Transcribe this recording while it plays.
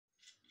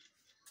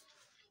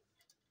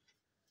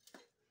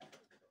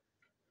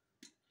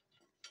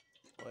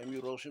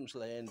I'm Rosim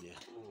Slayende.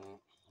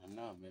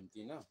 No,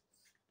 empty now.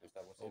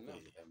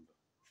 Okay.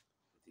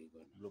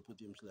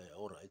 Bloputim Slay.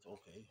 All right.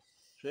 Okay.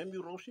 So I'm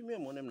Rosim.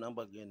 I'm on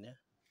number again. Yeah?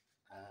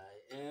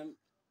 I am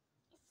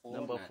four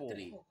Number na 4.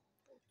 three.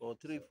 Oh,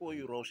 3, 4.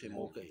 You Rosim.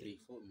 Okay. 3,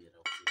 4 me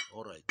Rosim.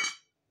 All right.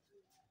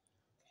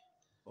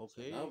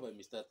 Okay. So now when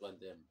we start one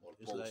them or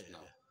It's post like,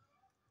 now.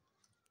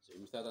 So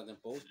we start on them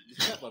post. This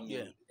is what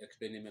Yeah. me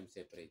explaining them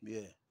separate.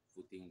 Yeah.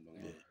 Footing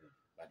long. Yeah.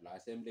 But la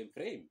assembly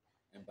frame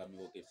and but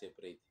me okay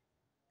separate.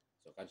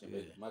 So can you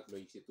Yeah. mark lo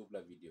you see two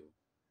video.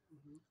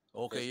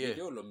 Okay. First Yeah.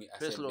 video lo me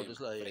First assembly load is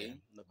like,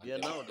 frame. yeah.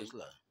 Now this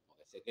like.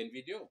 Okay, second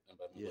video and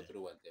but me go Yeah.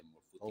 through one them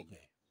more footing.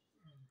 Okay.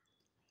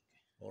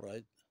 All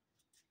right.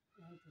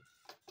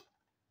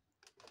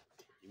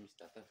 You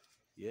start.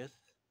 Yes.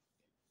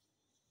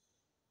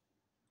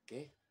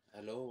 Okay,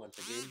 hello once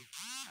again.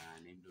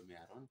 Name do me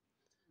Aaron.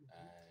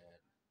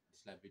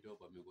 This la video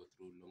but me go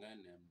through longan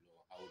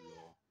lo how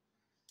lo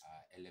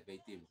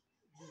elevate him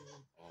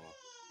or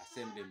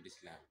assemble him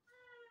this la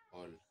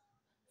all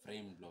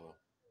frame lo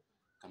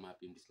come up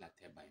in this la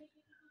turbine.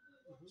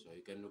 So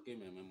you can look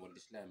him and more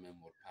this la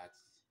more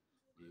parts.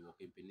 Me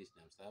work in finish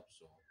them stuff.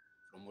 So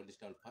from all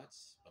this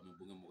parts, but me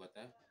bunga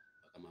mugata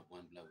come up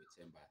one bla with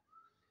semba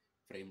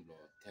frame lo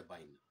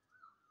turbine.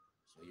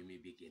 So you may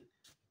begin.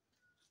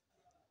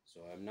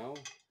 So I'm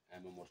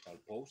a mortal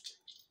post.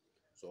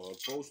 So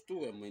post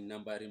 2 I'm in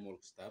number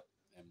remork stop.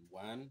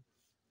 1,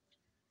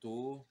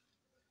 2,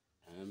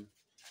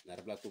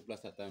 narbla 2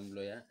 plus atam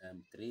loya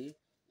 3,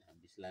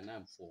 bislana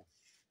 4.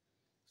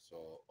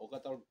 So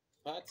okatal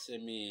parts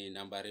mi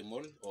number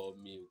remol or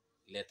mi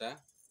letter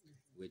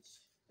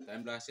which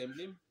time la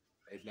assembly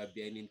I bla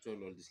behind him to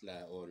all this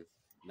la all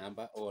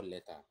number or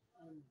letter.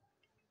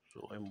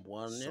 So I'm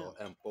 1. So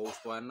Yeah.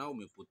 post 1 now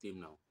me put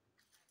him now.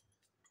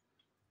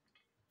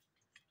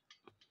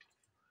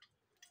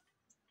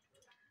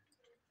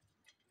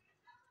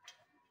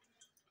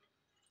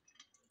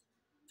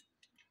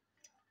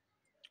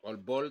 All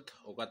bolt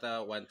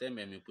okata one time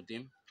me put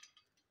him.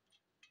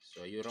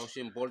 So you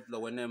rushing bolt lo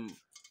when I'm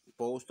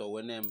post or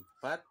when I'm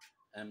part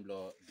I'm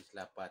lo this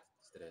la part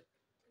straight.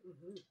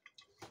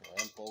 So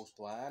I'm post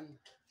 1,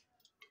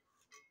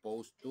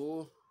 post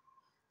 2,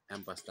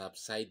 and stop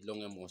side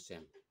long and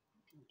motion.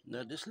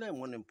 Now this like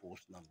one in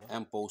post number.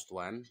 I'm post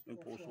 1. In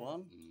post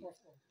 1.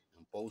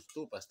 And post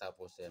 2 stop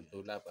motion.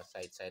 Do la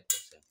side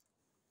motion.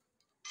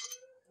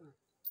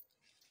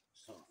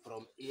 So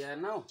from here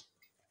now,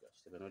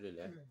 so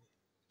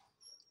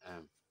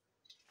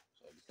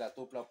this la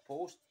top la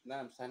post now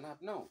I'm sign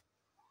up now.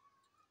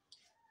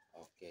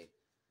 Okay.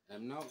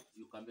 And now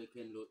you can make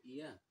him look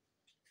here.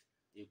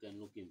 You can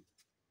look him.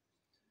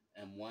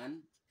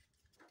 M1,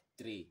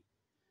 3.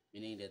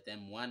 Meaning that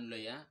M1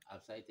 lawyer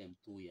outside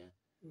M2 yeah.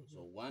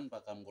 So 1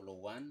 pakangolo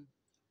 1,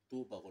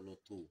 2 pakolo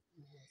 2,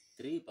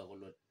 3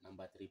 pakolo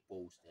number 3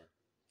 post yeah.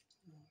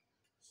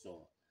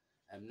 So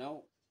I'm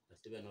now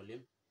Steven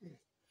Olim.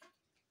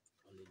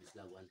 Only this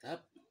la one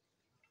tap.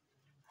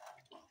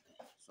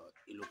 Okay. So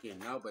you looking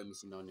now by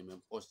missing on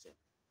him post.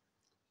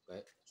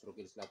 Okay. So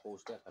this la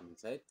post there come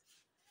inside.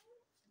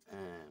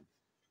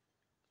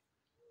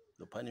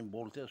 The panning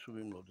bolt there should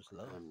be not this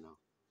la. No.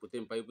 Put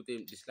him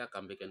this la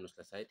come back and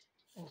the side.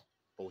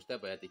 Poster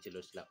by the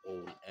chillos la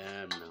all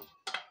now.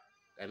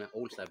 Kana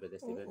all side by the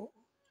Steven.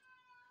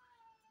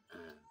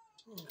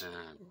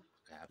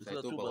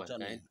 Kaya two bawa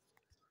kain.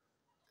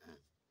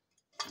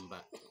 Amba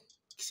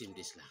kisim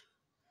this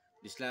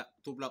la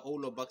two bla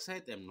all of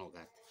backside am no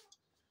got.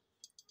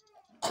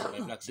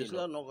 This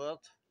la no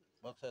got.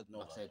 Backside no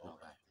got. Backside no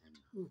got.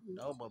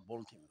 Now by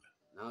bolting.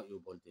 Now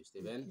you bolt it,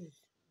 Steven.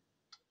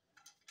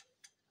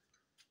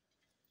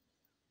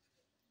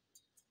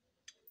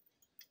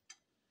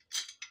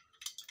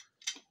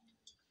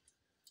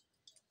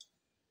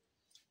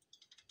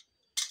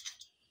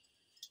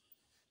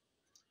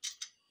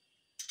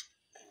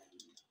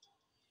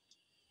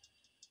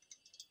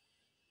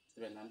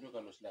 Steven, nanti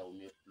kalau sudah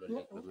umi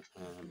lolek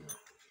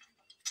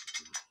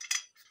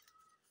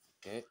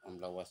okay,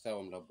 omla wasa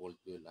omla bolt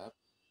gelap.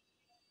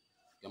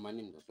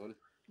 Gamanim dasol.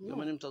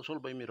 Gamanim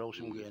tasol by me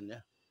Rosim again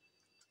yeah.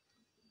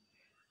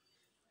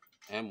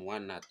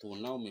 M1 na 2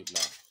 now me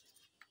bla.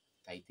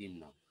 Tight him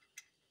now.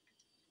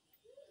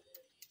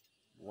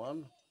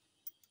 1,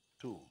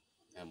 2.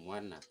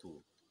 M1 na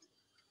 2.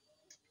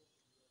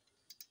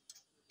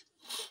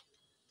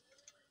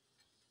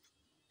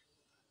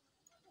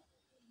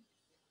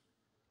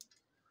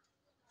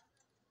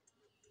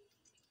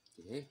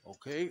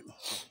 Okay.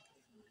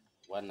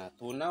 1 na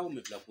 2 now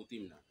me bla put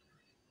him now.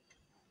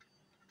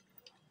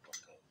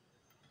 Okay.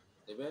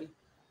 Steven,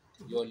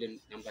 you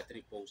number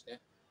 3 post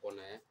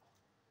corner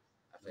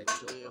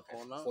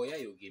corner. 4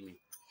 you give me.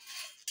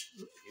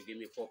 You give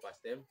me 4 past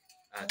them.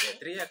 The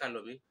 3 ya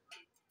kalau me.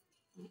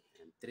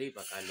 And 3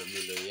 pa kalau me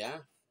lo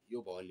ya.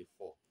 You ba only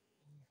 4.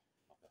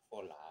 Okay,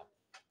 4 lah.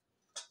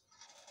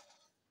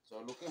 So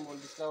look at all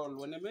this all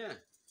when me.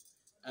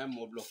 I'm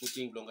more block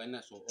putting long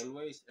enough. So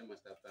always I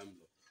must have time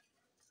block.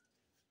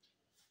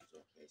 So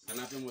okay.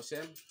 Sanapi mo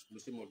sem,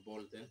 lusi mo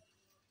bolt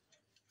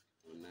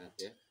Not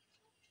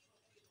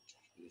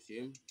You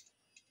see?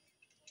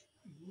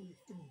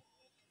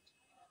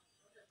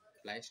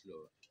 Fly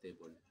slow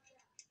table.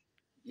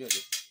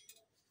 Music.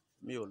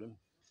 Miolim.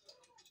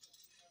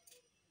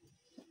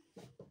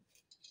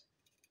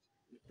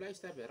 Fly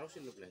step around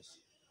in the place.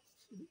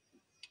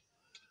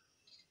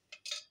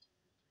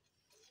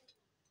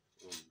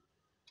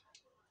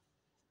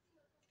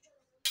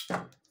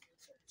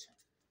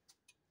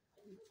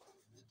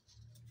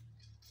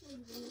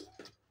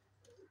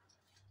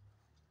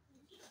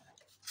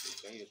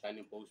 Okay, you can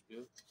impose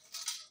view.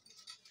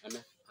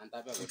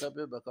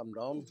 Antapia come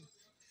down.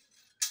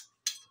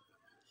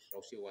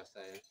 Rosi wasa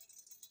ya.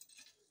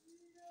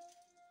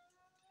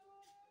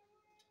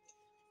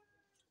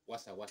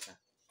 Wasa.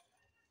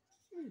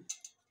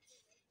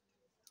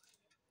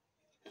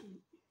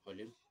 Hold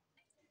him.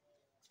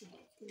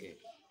 Okay.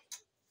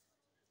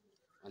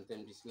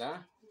 Antem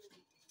disla.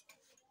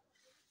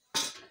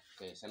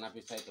 Okay, sana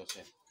pisah itu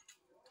sih.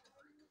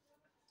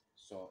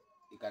 So,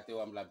 ikati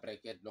wamla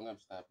bracket long am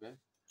stop ya.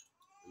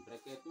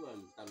 Bracket tu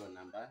am talon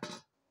number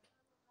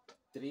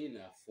 3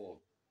 na 4.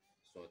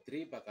 So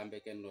 3 bakam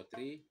beken no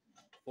 3,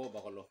 4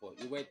 bakal no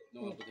 4. You wait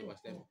no am putih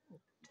wastem.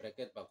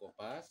 Bracket bako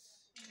pas.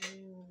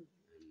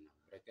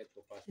 Bracket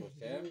ko pas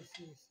wastem.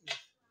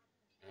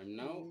 And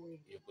now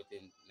you put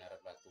in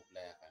narabla to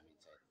play come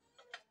inside.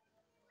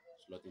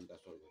 Slot in the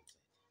soul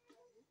inside.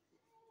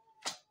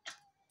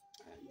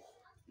 And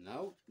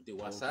now the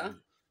wasa.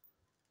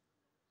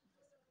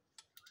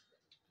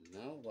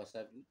 Now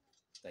wasabi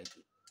tight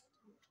it.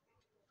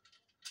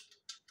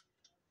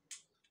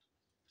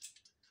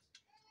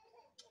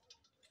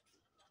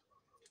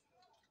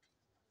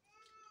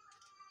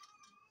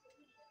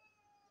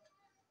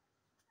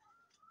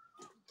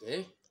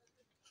 Okay.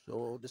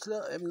 So this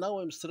now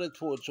I'm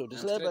straightforward. So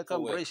this lab I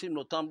can brace him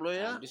no tumbler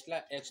ya. This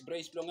like X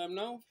brace long am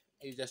now.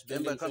 You just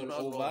Then bend I come him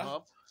down over.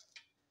 up.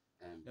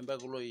 Then I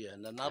go low here.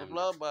 And another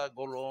blow by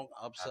go long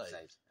upside.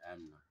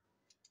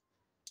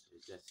 You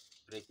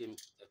just brace him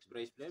X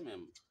brace play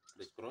and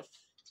brace cross.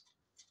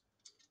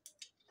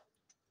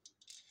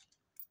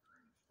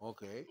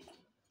 Okay.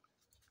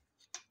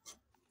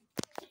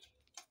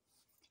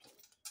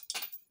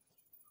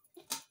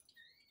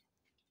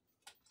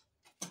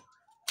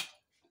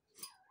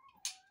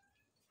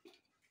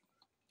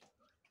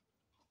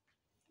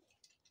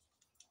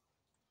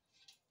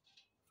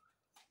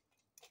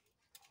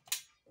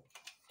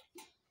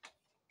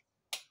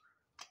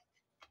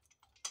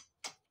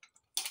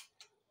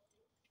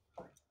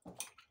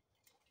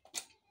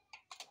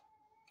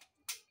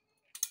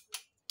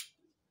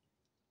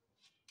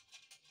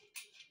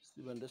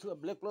 When this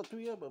black plot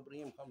here, but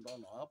bring him come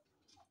down up.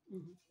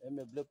 And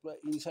a black plot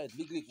inside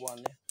big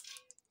one.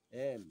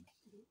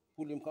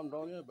 Pull him come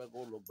down here, but go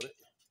low break.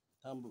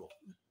 Tumbler.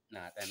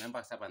 Nah, then I'm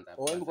back up on top.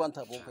 Oh, I'm going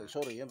top. Okay,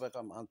 sorry, I'm back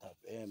on top.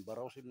 But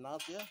I was him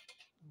not here.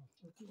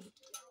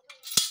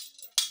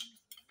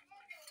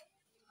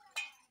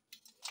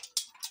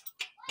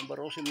 But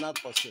I was him not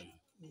person.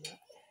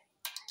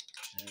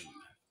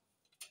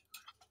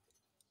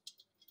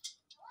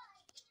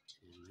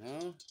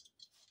 No.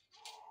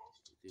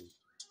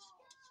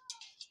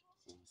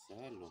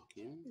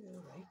 Looking.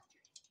 Right.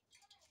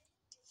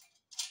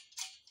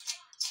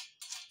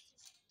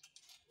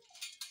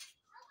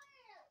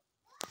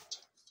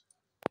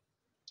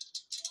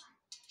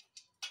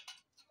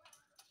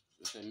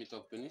 So me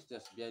talk finish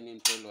just be an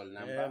internal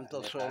number.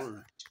 That's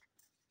all.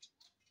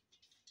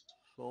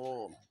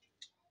 So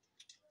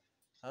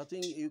I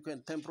think you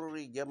can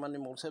temporarily get money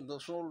more than the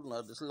soul.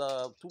 Now this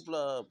la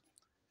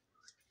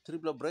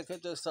triple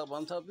bracket just up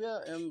on top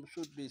here and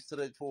should be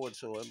straightforward.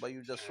 So but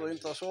you just show him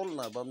the soul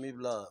now, but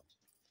maybe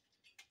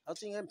I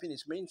think I'm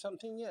finished mean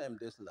something here. I'm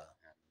this la.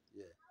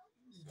 Yeah.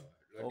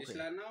 So this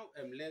la now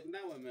I'm leg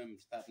now I'm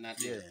start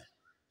nothing. Yeah.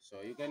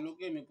 So you can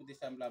look at me put this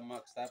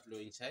mark start low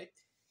inside.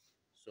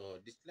 So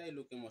this line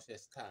looking as a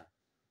star.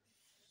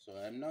 So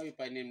I'm now if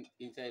I name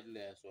inside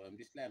there. So I'm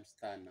this line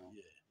star now.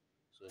 Yeah.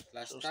 So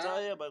slash So star.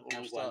 star, yeah, but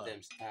I'm star. going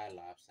them star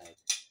upside.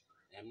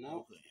 I'm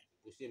now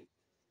push him.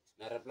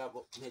 Narapla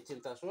match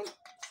him tasol.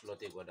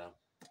 Slot go down.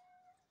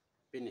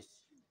 Finish.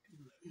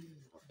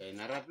 Okay.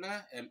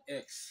 Narapla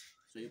MX.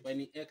 So you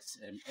find X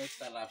MX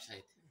star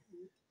upside.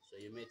 So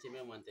you match him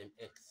and want them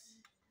X.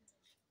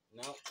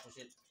 Now push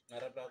it.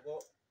 Narapla go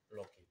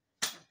lock him.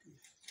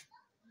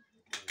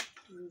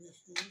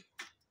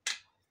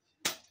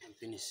 And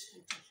finish.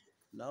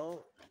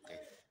 Now, okay.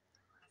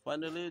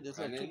 Finally, this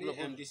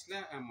this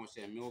la amos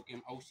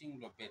milking housing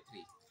lo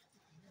battery.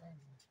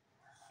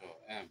 So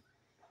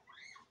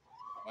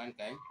one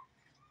kind.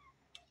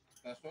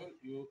 That's all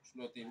you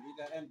slot him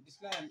either this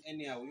la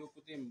anyhow you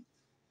put him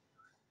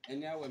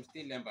anyhow I'm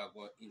still lemba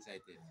go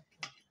inside it.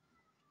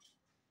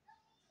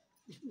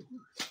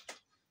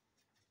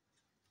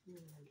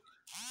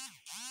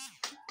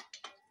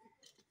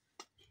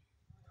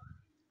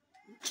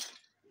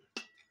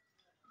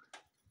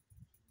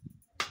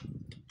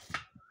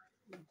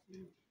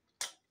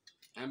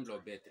 I'm low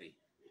battery.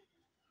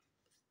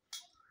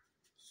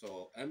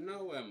 So I'm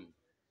now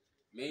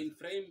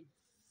mainframe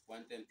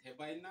 110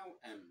 turbine now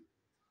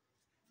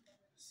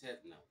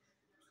set now.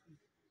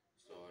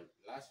 So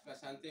last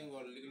class something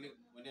or little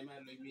when I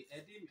me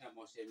edim I'm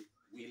also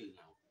wheel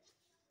now.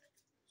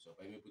 So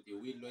when we put the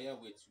wheel lawyer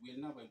with wheel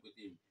now when put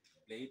him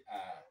blade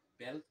a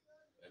belt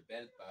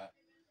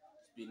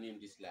spinning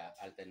this la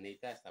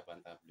alternator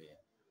stapanta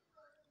player.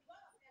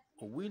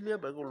 Wheelie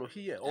bagolo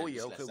here. Oh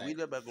yeah, This la okay. side.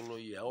 Wheelie bagolo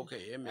here.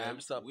 Okay,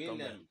 I'm stop Wheel come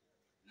there.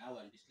 now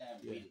and this la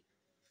Yeah. wheel.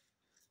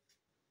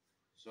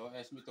 So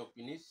as me talk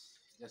finish,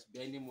 just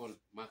behind him all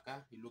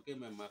maka. You look at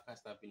my maka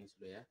stop finish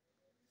player.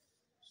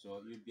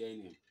 So you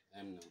behind him.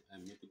 I'm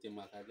me put him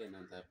maka again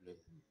and that player.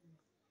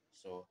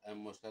 So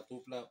I'm must have to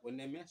play when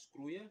they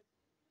screw ya.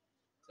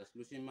 Just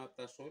losing map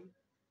the soul.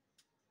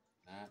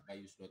 By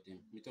you slot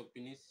him. Me talk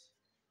finish.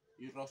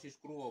 You rush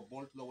screw or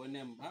bolt low when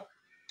them up.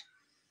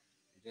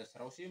 Just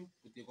rouse him,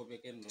 put the go back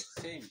in the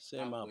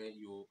same up. where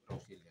you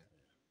rouse him.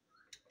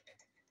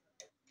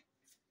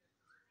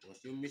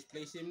 Because you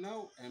misplace him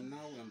now, I'm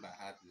by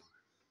heart now.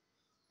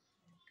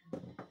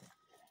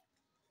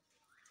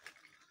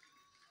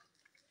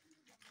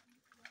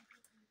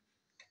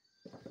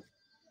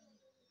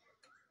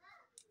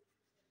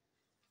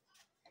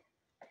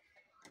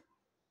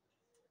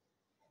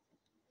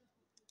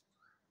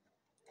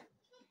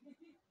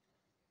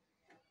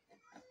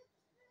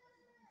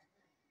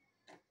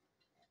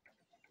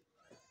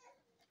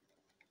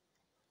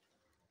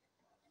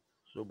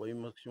 So by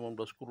maximum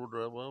the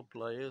screwdriver,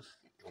 pliers,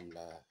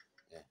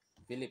 Yeah.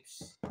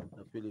 Philips.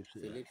 Phillips.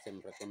 Philips,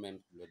 I'm recommend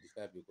this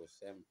guy because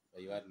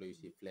you had Louis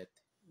flat.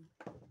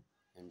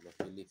 And the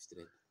Philips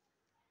straight.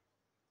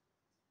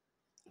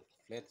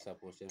 Flat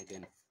suppose you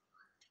can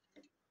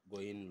go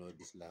in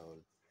this level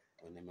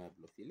when I'm at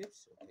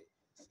Philips. Okay.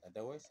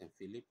 Otherwise, I'm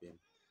Philips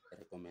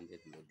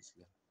recommended this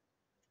level.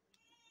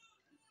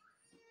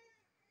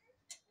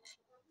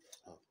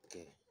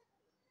 Okay.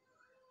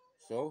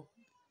 So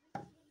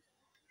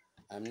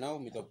I'm now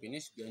with the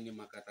finish behind the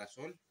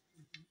Makatasol.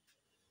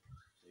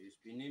 So you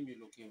spin him, you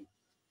look him.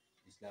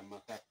 It's like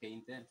Maka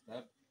paint and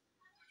stuff.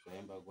 So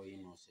I'm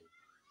going also.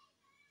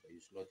 So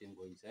you slot him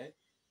go inside.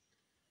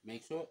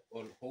 Make sure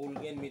all whole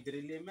again mid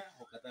relima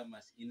or kata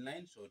mas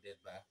inline so that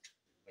by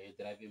you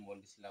drive him all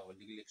this la or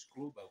little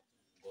screw but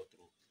go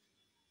through.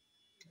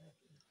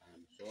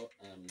 So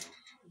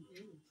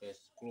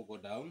first screw go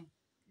down,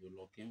 you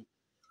lock him.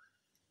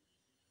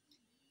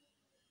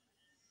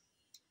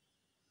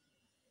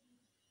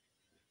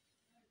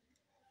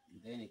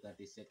 Then you got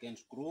the second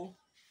screw,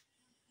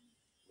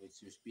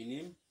 which you spin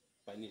him,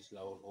 finish la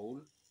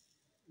hole.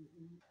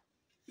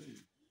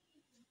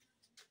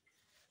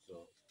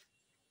 So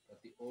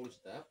got the old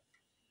stuff,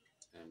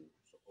 and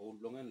so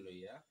old long and low,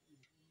 yeah.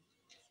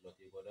 Slot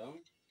you go down.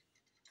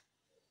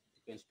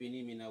 You can spin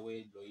him in a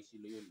way low easy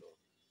low.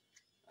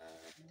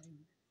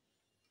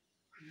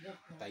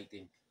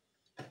 Tighten.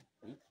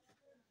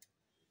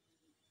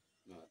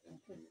 No,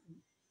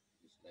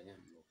 it's like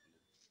low.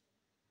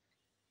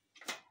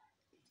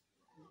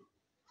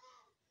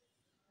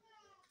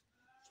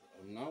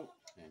 So now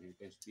you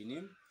can spin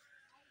him,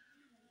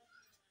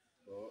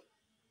 so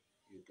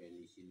you can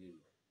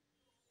easily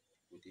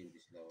put in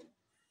this level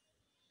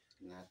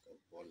nut or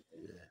bolt.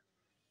 Yeah.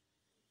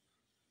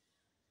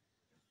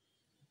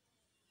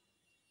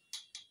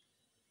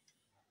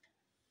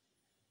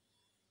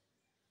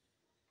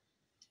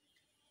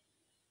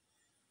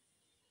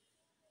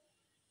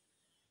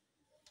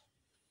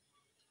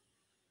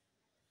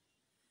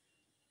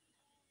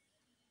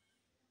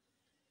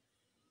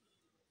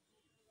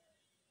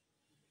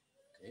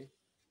 Okay.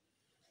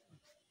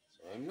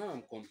 So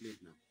I'm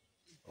complete now.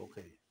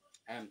 Okay.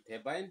 I'm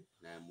turbine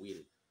and I'm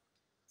wheel.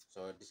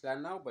 So this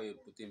line now by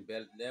putting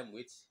belt them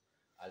which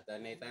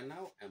alternator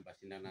now and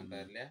basinan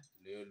antarle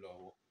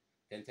lo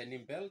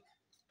tensioning belt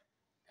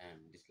and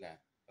this line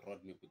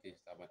rod me putting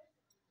sabat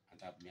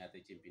antap me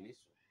ate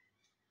chimpinis.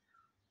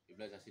 You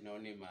plus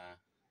asinoni ma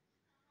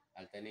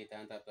alternator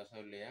antap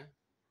tasolea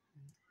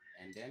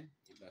and then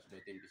you plus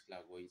lotem this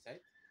line go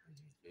inside.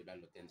 You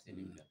lo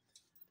tensioning belt.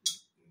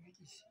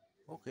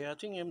 Okay, I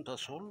think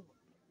that's all.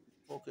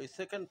 Okay,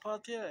 second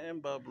part here, I'm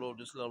blow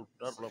this little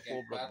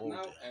Second part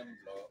now I'm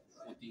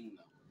putting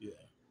now. Yeah.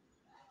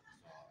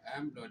 So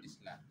I'm blow this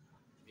line.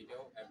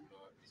 Video I'm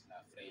blow this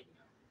line.